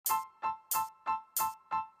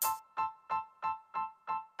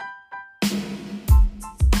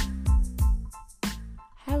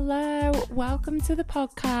welcome to the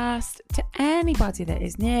podcast. To anybody that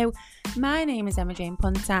is new, my name is Emma Jane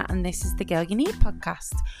Punter and this is the Girl You Need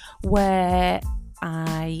podcast, where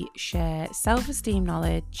I share self-esteem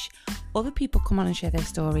knowledge. Other people come on and share their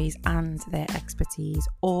stories and their expertise,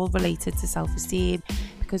 all related to self-esteem,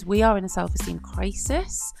 because we are in a self-esteem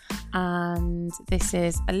crisis, and this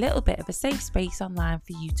is a little bit of a safe space online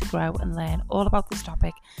for you to grow and learn all about this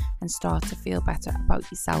topic and start to feel better about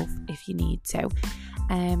yourself if you need to.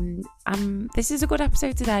 This is a good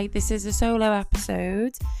episode today. This is a solo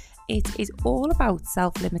episode. It is all about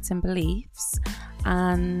self-limiting beliefs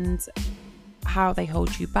and how they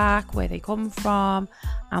hold you back, where they come from,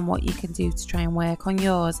 and what you can do to try and work on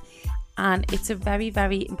yours. And it's a very,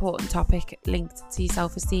 very important topic linked to your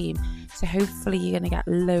self-esteem. So hopefully you're going to get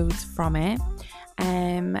loads from it.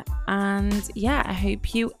 And yeah, I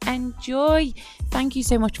hope you enjoy. Thank you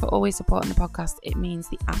so much for always supporting the podcast. It means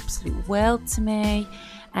the absolute world to me.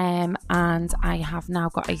 And I have now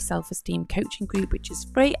got a self-esteem coaching group, which is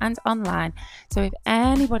free and online. So if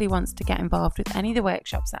anybody wants to get involved with any of the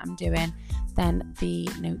workshops that I'm doing, then the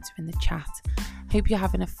notes are in the chat. Hope you're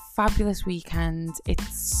having a fabulous weekend.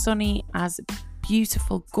 It's sunny as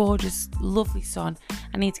beautiful, gorgeous, lovely sun.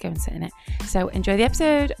 I need to go and sit in it. So enjoy the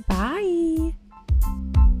episode. Bye.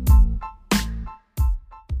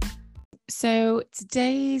 So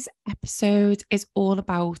today's episode is all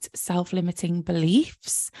about self-limiting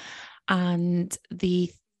beliefs and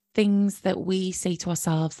the things that we say to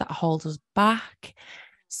ourselves that hold us back.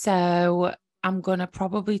 So I'm going to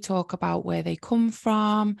probably talk about where they come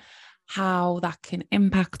from, how that can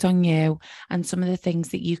impact on you, and some of the things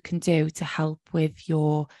that you can do to help with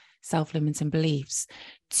your self-limiting beliefs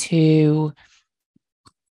to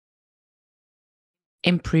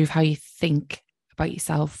improve how you think about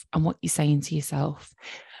yourself and what you're saying to yourself.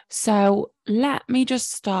 So let me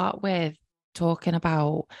just start with talking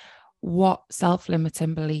about what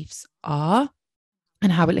self-limiting beliefs are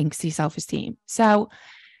and how it links to your self-esteem. So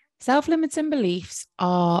self-limiting beliefs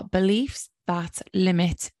are beliefs that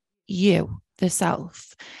limit you, the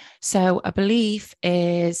self. So a belief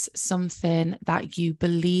is something that you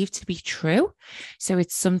believe to be true. So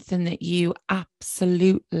it's something that you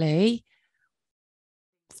absolutely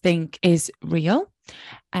think is real.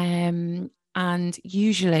 And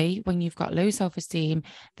usually when you've got low self-esteem,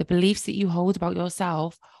 the beliefs that you hold about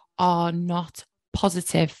yourself are not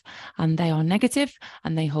positive, and they are negative,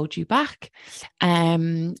 and they hold you back.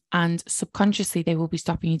 And subconsciously they will be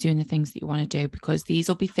stopping you doing the things that you want to do, because these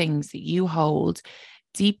will be things that you hold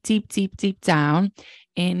deep down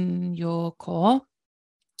in your core.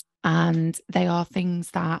 And they are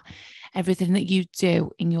things that everything that you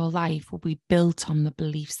do in your life will be built on the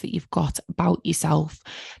beliefs that you've got about yourself.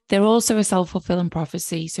 They're also a self-fulfilling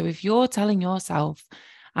prophecy. So if you're telling yourself,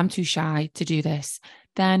 I'm too shy to do this,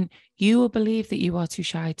 then you will believe that you are too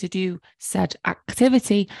shy to do said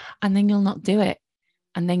activity, and then you'll not do it.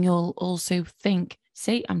 And then you'll also think,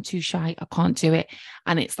 see, I'm too shy, I can't do it.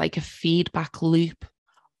 And it's like a feedback loop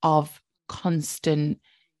of constant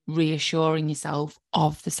reassuring yourself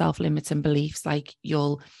of the self-limiting beliefs. Like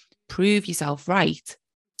you'll prove yourself right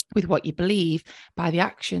with what you believe by the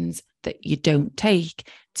actions that you don't take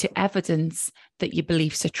to evidence that your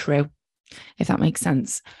beliefs are true, if that makes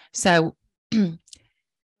sense. So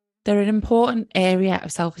they're an important area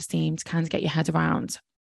of self-esteem to kind of get your head around.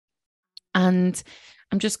 And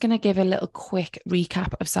I'm just going to give a little quick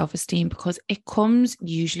recap of self-esteem, because it comes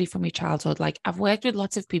usually from your childhood. Like I've worked with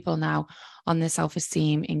lots of people now on their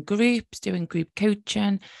self-esteem in groups, doing group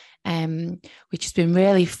coaching, which has been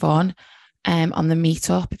really fun. On the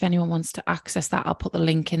meetup, if anyone wants to access that, I'll put the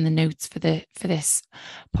link in the notes for this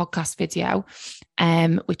podcast video,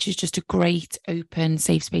 which is just a great open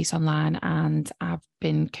safe space online. And I've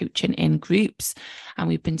been coaching in groups, and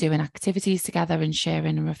we've been doing activities together and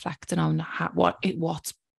sharing and reflecting on what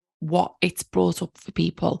it's brought up for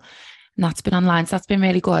people. And that's been online, so that's been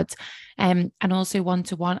really good. And also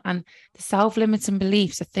one-to-one. And the self-limiting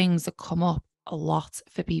beliefs are things that come up a lot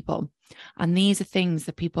for people. And these are things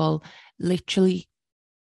that people literally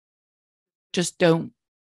just don't.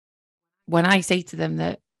 When I say to them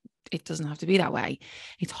that it doesn't have to be that way,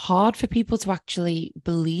 it's hard for people to actually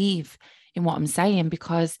believe in what I'm saying,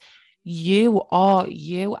 because you are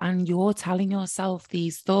you, and you're telling yourself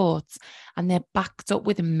these thoughts, and they're backed up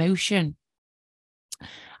with emotion,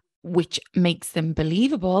 which makes them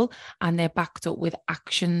believable, and they're backed up with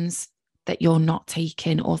actions that you're not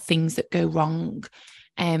taking or things that go wrong,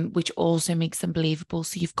 which also makes them believable.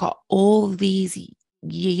 So you've got all these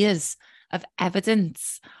years of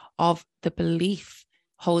evidence of the belief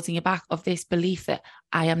holding you back, of this belief that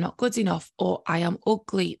I am not good enough, or I am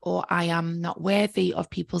ugly, or I am not worthy of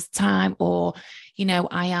people's time, or, you know,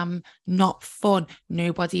 I am not fun.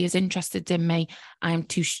 Nobody is interested in me. I am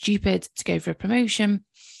too stupid to go for a promotion.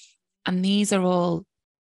 And these are all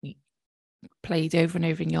played over and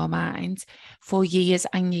over in your mind for years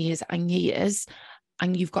and years and years.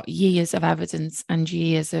 And you've got years of evidence and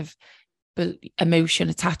years of emotion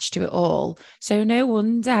attached to it all. So no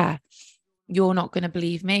wonder you're not going to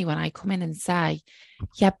believe me when I come in and say,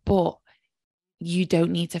 yeah, but you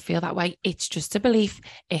don't need to feel that way. It's just a belief.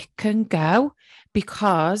 It can go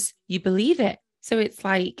because you believe it. So it's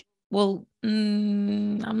like, well,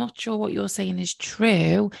 I'm not sure what you're saying is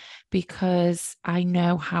true, because I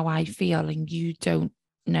know how I feel and you don't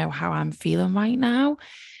know how I'm feeling right now.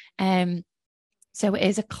 So it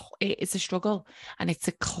is a struggle, and it's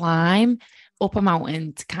a climb up a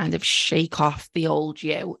mountain to kind of shake off the old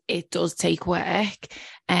you. It does take work,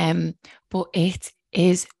 but it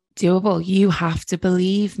is doable. You have to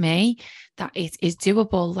believe me that it is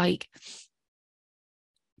doable. Like,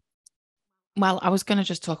 well, I was going to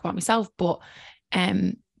just talk about myself, but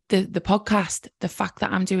the podcast, the fact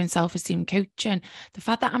that I'm doing self-esteem coaching, the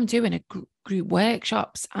fact that I'm doing a group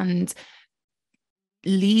workshops and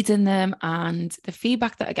leading them, and the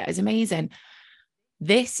feedback that I get is amazing.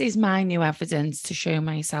 This is my new evidence to show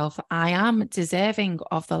myself I am deserving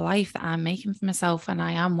of the life that I'm making for myself, and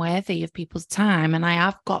I am worthy of people's time, and I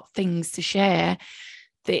have got things to share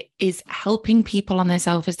that is helping people on their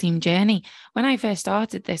self-esteem journey. When I first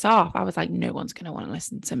started this off, I was like, no one's going to want to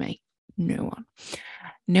listen to me. No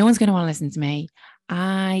one's going to want to listen to me.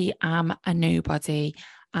 I am a nobody.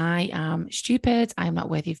 I am stupid. I'm not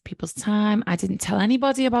worthy of people's time. I didn't tell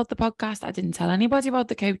anybody about the podcast. I didn't tell anybody about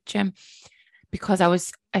the coaching because I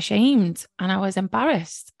was ashamed and I was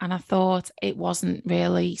embarrassed. And I thought it wasn't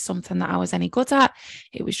really something that I was any good at.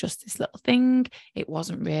 It was just this little thing. It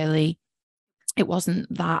wasn't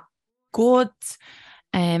that good.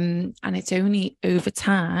 And it's only over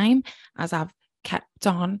time, as I've kept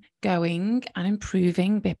on going and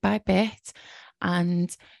improving bit by bit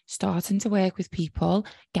and starting to work with people,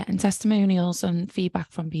 getting testimonials and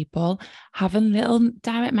feedback from people, having little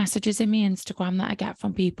direct messages in my Instagram that I get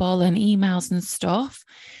from people and emails and stuff,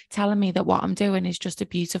 telling me that what I'm doing is just a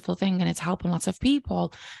beautiful thing and it's helping lots of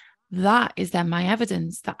people. That is then my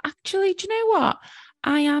evidence that actually, do you know what?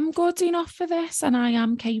 I am good enough for this, and I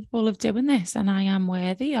am capable of doing this, and I am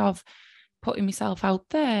worthy of putting myself out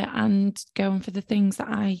there and going for the things that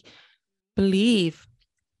I believe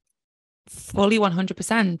fully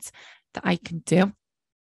 100% that I can do.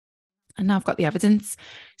 And now I've got the evidence.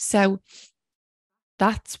 So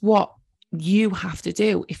that's what you have to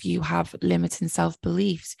do if you have limiting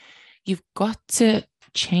self-beliefs. You've got to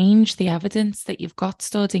change the evidence that you've got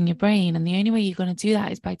stored in your brain. And the only way you're going to do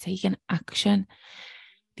that is by taking action.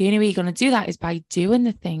 The only way you're going to do that is by doing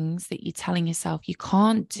the things that you're telling yourself you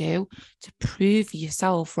can't do to prove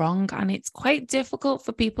yourself wrong. And it's quite difficult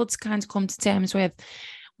for people to kind of come to terms with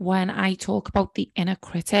when I talk about the inner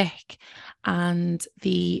critic and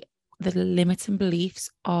the limiting beliefs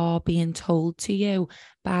are being told to you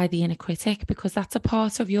by the inner critic, because that's a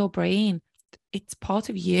part of your brain. It's part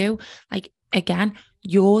of you. Like, again,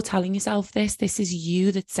 you're telling yourself this is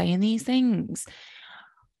you that's saying these things.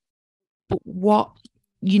 But what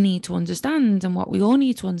you need to understand, and what we all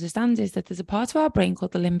need to understand, is that there's a part of our brain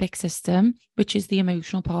called the limbic system, which is the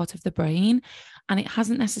emotional part of the brain. And it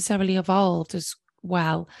hasn't necessarily evolved as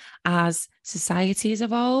well as society has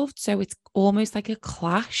evolved. So it's almost like a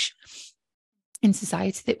clash in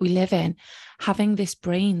society that we live in, having this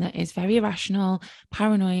brain that is very irrational,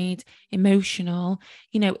 paranoid, emotional.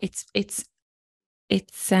 You know, its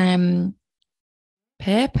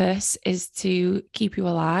purpose is to keep you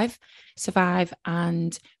alive, survive,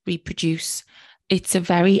 and reproduce. It's a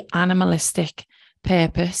very animalistic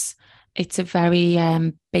purpose. It's a very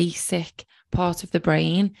basic part of the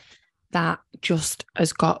brain that just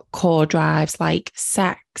has got core drives like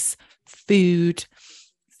sex, food,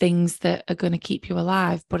 things that are going to keep you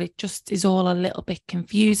alive. But it just is all a little bit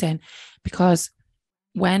confusing, because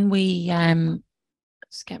when we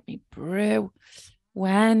just get me brew,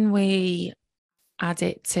 when we add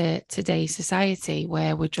it to today's society,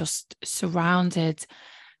 where we're just surrounded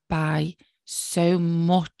by so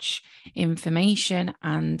much information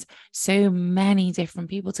and so many different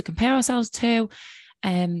people to compare ourselves to,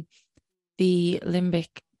 the limbic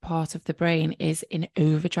part of the brain is in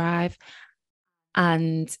overdrive,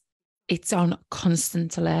 and it's on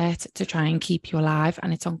constant alert to try and keep you alive,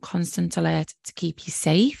 and it's on constant alert to keep you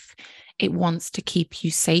safe. It wants to keep you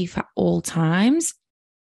safe at all times.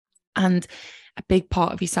 And A big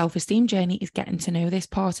part of your self-esteem journey is getting to know this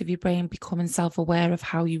part of your brain, becoming self-aware of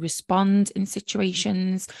how you respond in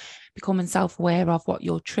situations, becoming self-aware of what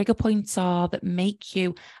your trigger points are that make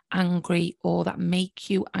you angry or that make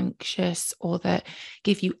you anxious or that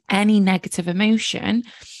give you any negative emotion.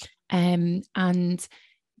 And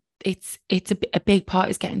it's a big part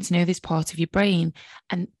is getting to know this part of your brain.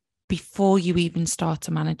 And before you even start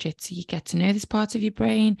to manage it. So you get to know this part of your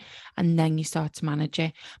brain and then you start to manage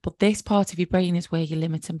it. But this part of your brain is where your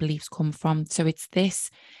limiting beliefs come from. So it's this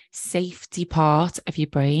safety part of your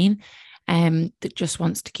brain that just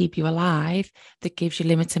wants to keep you alive, that gives you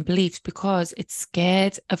limiting beliefs because it's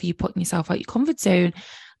scared of you putting yourself out your comfort zone.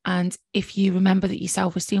 And if you remember that your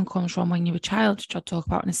self-esteem comes from when you were a child, which I'll talk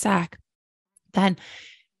about in a sec, then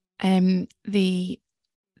the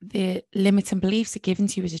limiting beliefs are given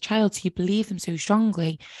to you as a child, so you believe them so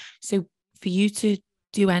strongly. So for you to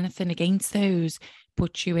do anything against those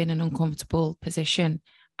puts you in an uncomfortable position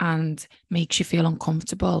and makes you feel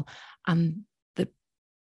uncomfortable. And the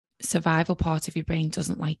survival part of your brain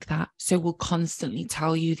doesn't like that. So we'll constantly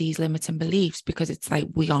tell you these limiting beliefs because it's like,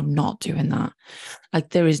 we are not doing that. Like,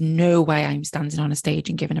 there is no way I'm standing on a stage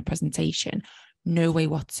and giving a presentation. No way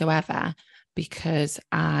whatsoever, because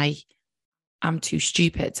I'm too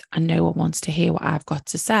stupid and no one wants to hear what I've got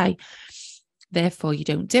to say. Therefore, you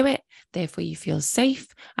don't do it. Therefore, you feel safe.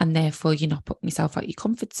 And therefore, you're not putting yourself out your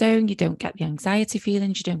comfort zone. You don't get the anxiety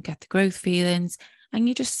feelings. You don't get the growth feelings. And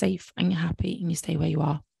you're just safe and you're happy and you stay where you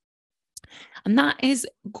are. And that is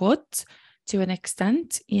good to an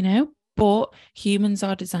extent, but humans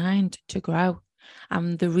are designed to grow.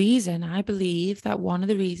 And the reason I believe that one of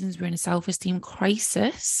the reasons we're in a self-esteem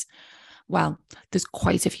crisis, well, there's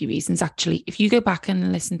quite a few reasons, actually. If you go back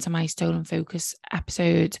and listen to my Stolen Focus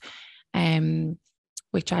episode,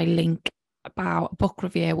 which I link about a book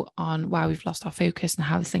review on why we've lost our focus and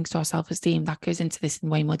how this links to our self-esteem, that goes into this in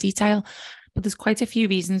way more detail. But there's quite a few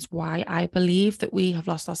reasons why I believe that we have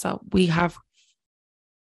lost ourselves. We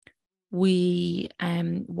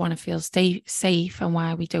want to feel safe, and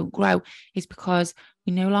why we don't grow is because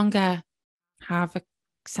we no longer have a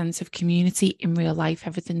sense of community in real life.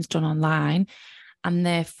 Everything's done online, and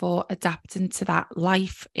therefore adapting to that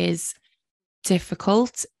life is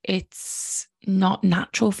difficult. It's not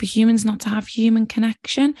natural for humans not to have human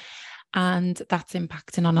connection, and that's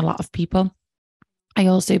impacting on a lot of people. I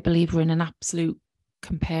also believe we're in an absolute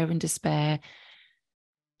compare and despair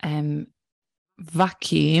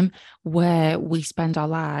vacuum where we spend our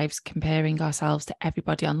lives comparing ourselves to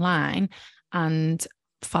everybody online and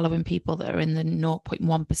following people that are in the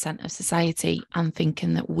 0.1% of society and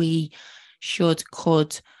thinking that we should,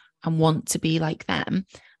 could, and want to be like them,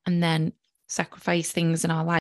 and then sacrifice things in our life